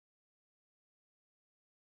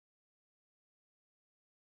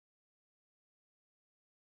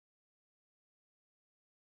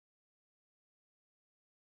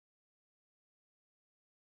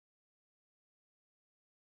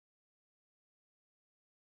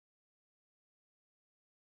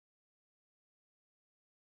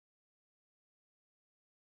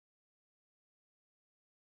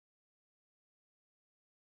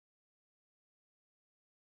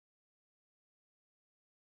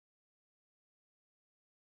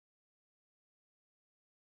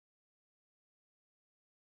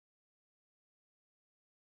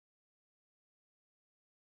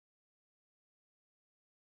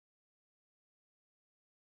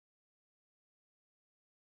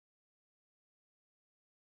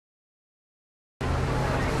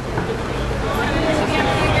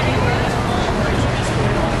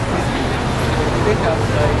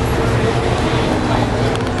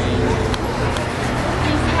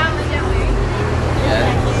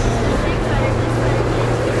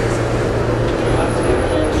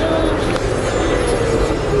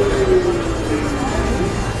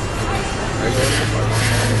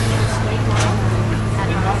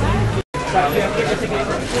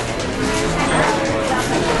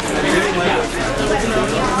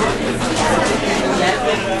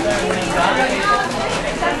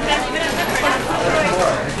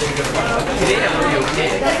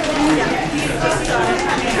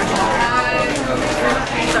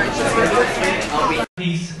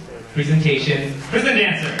Piece presentation, Prison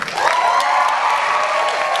Dancer.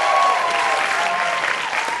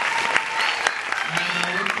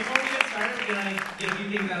 Before we get started, we're going to get a few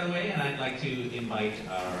things out of the way, and I'd like to invite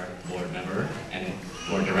our board member and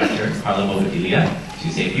board director, Carla Bobadilla, to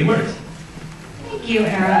say a few words. Thank you,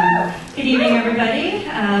 Aaron. Good evening, everybody.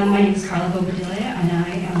 My name is Carla Bobadilla, and I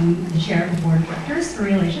am the chair of the board of directors for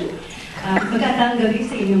Relation. Magandang gabi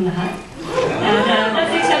sa inyong lahat. And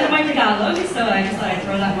that's the extent of my Tagalog, so I just thought I'd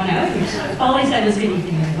throw that one out. All I said was good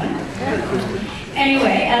evening, everyone.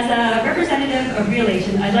 Anyway, as a representative of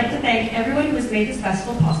Relation, I'd like to thank everyone who has made this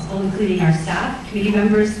festival possible, including our staff, committee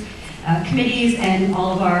members, committees, and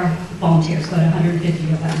all of our volunteers, about 150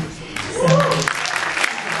 of them. So,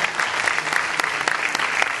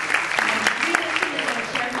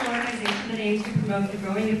 aims to promote the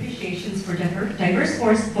growing appreciations for diverse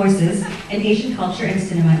voices in Asian culture and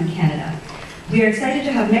cinema in Canada. We are excited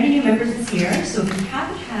to have many new members this year, so if you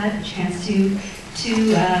haven't had a chance to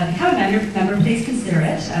become a member, please consider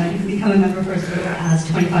it. You can become a member for as little as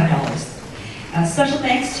 $25. Special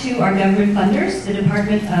thanks to our government funders, the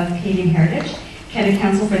Department of Canadian Heritage, Canada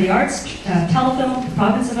Council for the Arts, Telefilm, the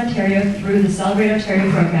Province of Ontario through the Celebrate Ontario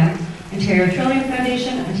program, Ontario Trillium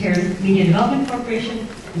Foundation, Ontario Media Development Corporation,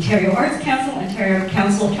 Ontario Arts Council, Ontario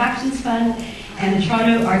Council Attractions Fund, and the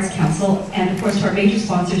Toronto Arts Council, and of course to our major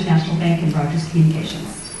sponsors, National Bank and Rogers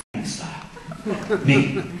Communications.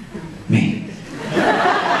 Me.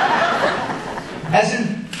 As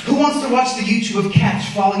in, who wants to watch the YouTube of cats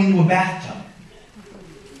falling into a bathtub?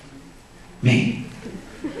 Me.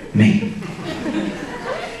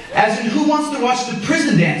 As in, who wants to watch the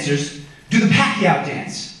prison dancers do the Pacquiao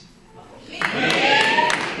dance?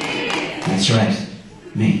 That's right.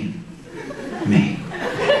 Me.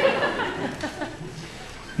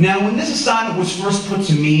 Now, when this assignment was first put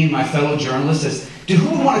to me and my fellow journalists as to who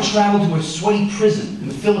would want to travel to a sweaty prison in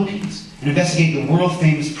the Philippines and investigate the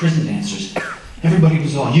world-famous prison dancers, everybody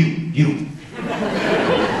was all, you.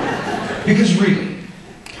 Because really,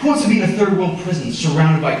 who wants to be in a third world prison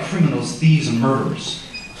surrounded by criminals, thieves, and murderers?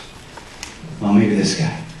 Well, maybe this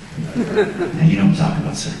guy. And you know what I'm talking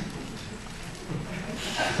about, sir.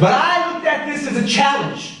 But I looked at this as a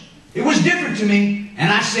challenge. It was different to me,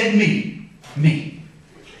 and I said me.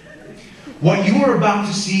 What you are about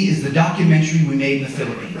to see is the documentary we made in the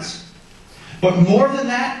Philippines. But more than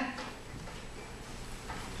that,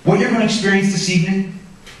 what you're going to experience this evening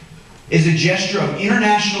is a gesture of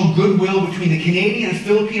international goodwill between the Canadian and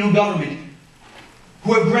Filipino government,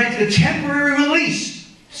 who have granted a temporary release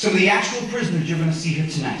to some of the actual prisoners you're going to see here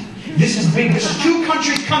tonight. This is big. This is two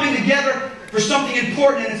countries coming together for something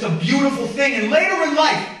important, and it's a beautiful thing. And later in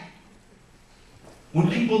life, when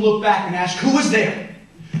people look back and ask, who was there?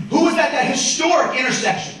 Who was at that historic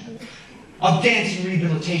intersection of dance and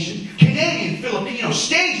rehabilitation? Canadian, Filipino,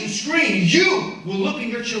 stage and screen. You will look in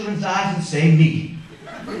your children's eyes and say, me.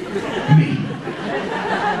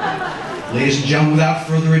 Ladies and gentlemen, without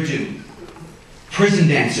further ado, Prison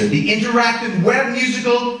Dancer, the interactive web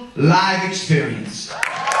musical live experience.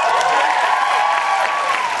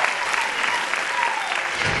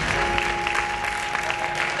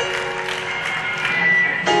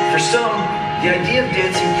 For some, the idea of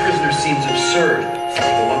dancing prisoners seems absurd. For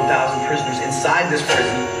the 1,000 prisoners inside this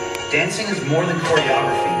prison, dancing is more than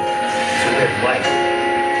choreography. It's a way of life.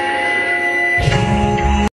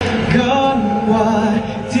 God,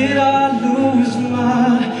 why did I lose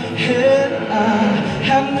my head? I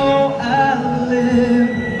have no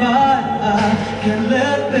alibi. I can't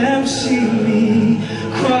let them see me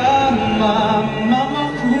cry. My mama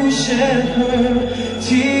who shed her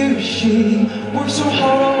tears, she worked so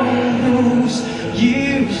hard all those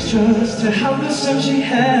years just to have the sun she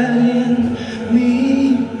had in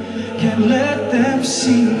me. Can't let them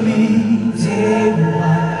see me. Day I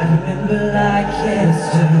remember like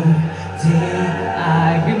yesterday.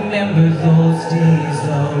 I remember those days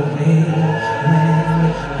away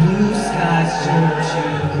when blue skies turned to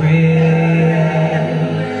gray.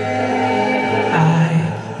 I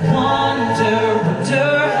wonder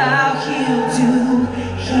how he'll do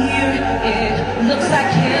here. It looks like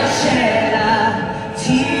he'll shed a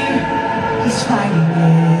tear. He's fighting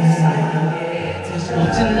it. There's no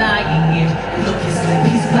denying it. Look, his lip,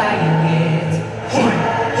 he's biting it.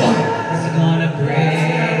 Is he gonna break?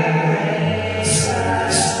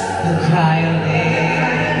 He'll cry a little.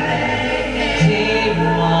 Day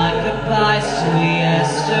one, goodbye.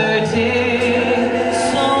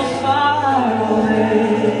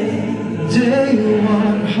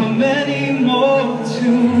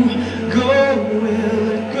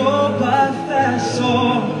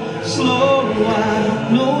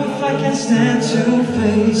 stand to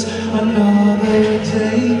face another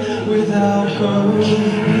day without her. Keep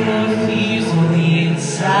your fears on the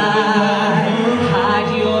inside. Hide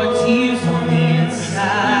your tears on the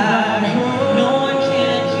inside. No one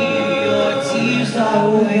can hear your tears are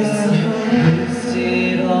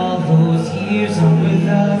wasted all those years on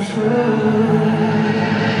without her.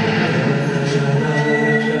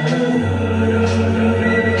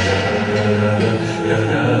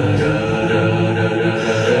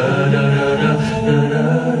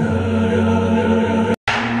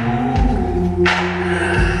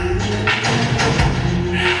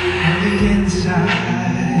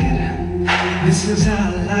 This is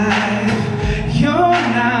our life. You're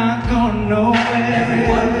not going nowhere.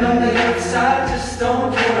 Everyone on the outside just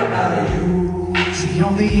don't care about you. See,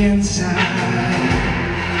 on the inside,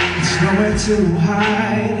 it's nowhere to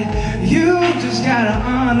hide. You just gotta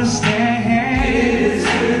understand. It is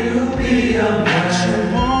to be a What man. you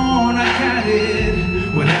want, I got it.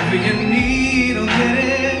 Whatever you need, I'll get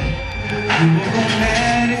it. You will go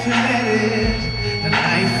mad if you let it. The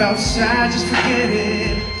life outside, just forget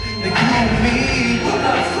it. They call me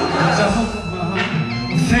Hookaps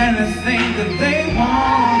with anything that they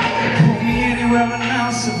want. Put me anywhere and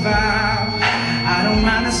I'll survive. I don't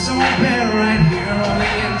mind, it's so bad right here on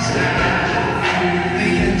the inside. The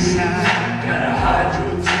inside. Gotta hide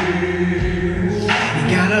your tears. You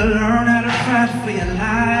gotta learn how to fight for your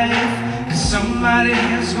life, 'cause somebody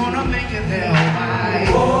here's gonna make it their life.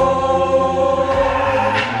 Oh,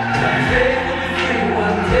 that day will be free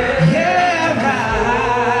one day. Yeah,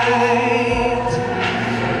 right.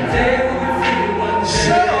 Day will be free one day.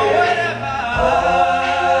 So whatever.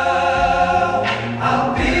 Oh,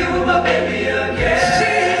 I'll be with my baby again.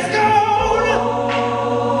 She's gone.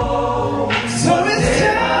 So it's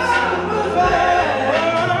time to move on.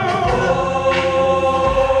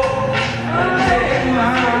 One day,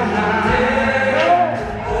 one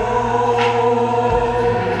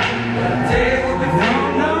day will be free.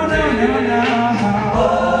 No.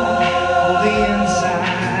 On the inside,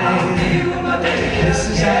 Be with my baby this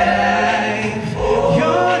is our life.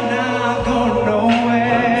 You're not going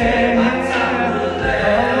nowhere.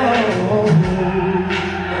 Oh,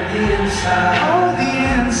 on the inside. on the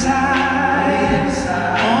inside,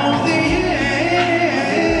 on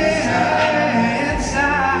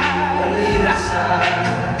the inside.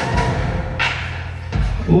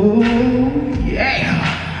 Oh yeah.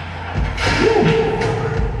 Woo.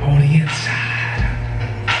 On the inside.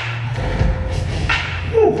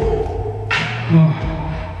 Woo. Oh.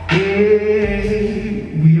 Yeah,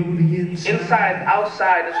 we on the inside. Inside,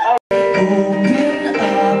 outside, it's all. Open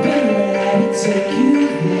up and let it take you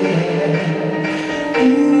there.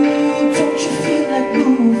 Ooh, don't you feel like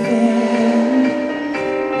moving?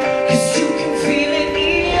 'Cause you can feel it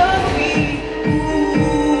in your feet.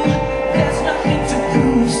 Ooh, there's nothing to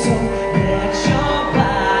prove, so let your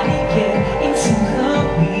body get into the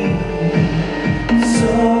beat. So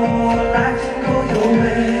life can go your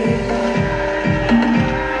way,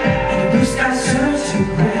 and the blue sky turns to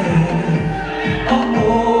gray.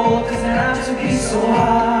 Oh, does it have to be so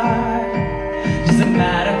hard? Does it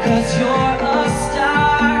matter 'cause you're a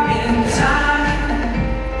star in time?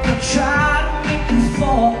 They'll try to make you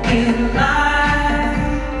fall in line.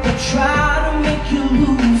 They'll try to make you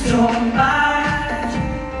lose your mind.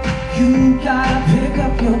 You gotta pick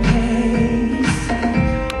up your pace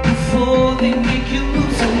before they make you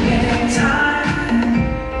lose your time.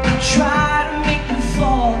 They'll try to make you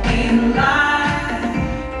fall in line.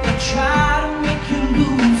 They'll try to make you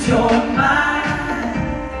lose your mind.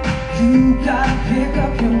 You gotta pick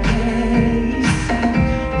up your pace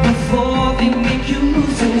before they make you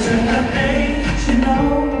lose your turn the page. You know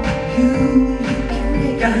you can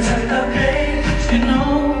make. Gotta turn the page. You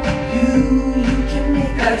know you can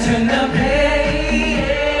make. Gotta turn the page.